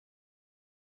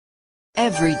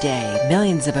Every day,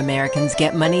 millions of Americans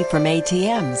get money from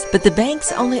ATMs, but the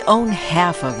banks only own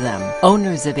half of them.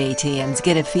 Owners of ATMs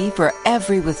get a fee for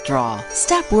every withdrawal.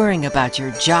 Stop worrying about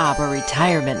your job or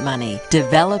retirement money.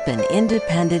 Develop an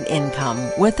independent income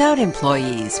without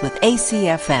employees with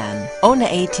ACFN. Own an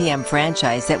ATM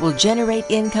franchise that will generate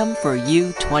income for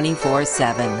you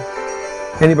 24/7.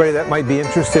 Anybody that might be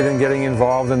interested in getting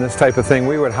involved in this type of thing,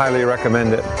 we would highly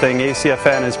recommend it.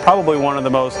 ACFN is probably one of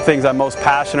the things I'm most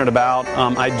passionate about.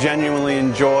 I genuinely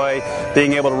enjoy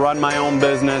being able to run my own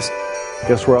business. I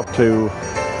guess we're up to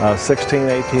 16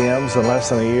 ATMs in less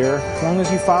than a year. As long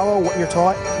as you follow what you're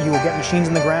taught, you will get machines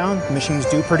in the ground. The machines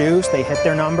do produce, they hit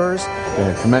their numbers.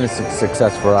 Tremendous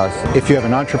success for us. If you have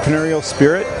an entrepreneurial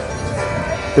spirit,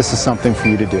 this is something for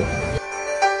you to do.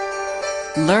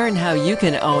 Learn how you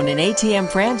can own an ATM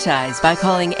franchise by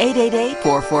calling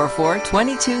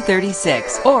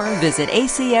 888-444-2236 or visit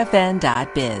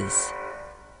acfn.biz.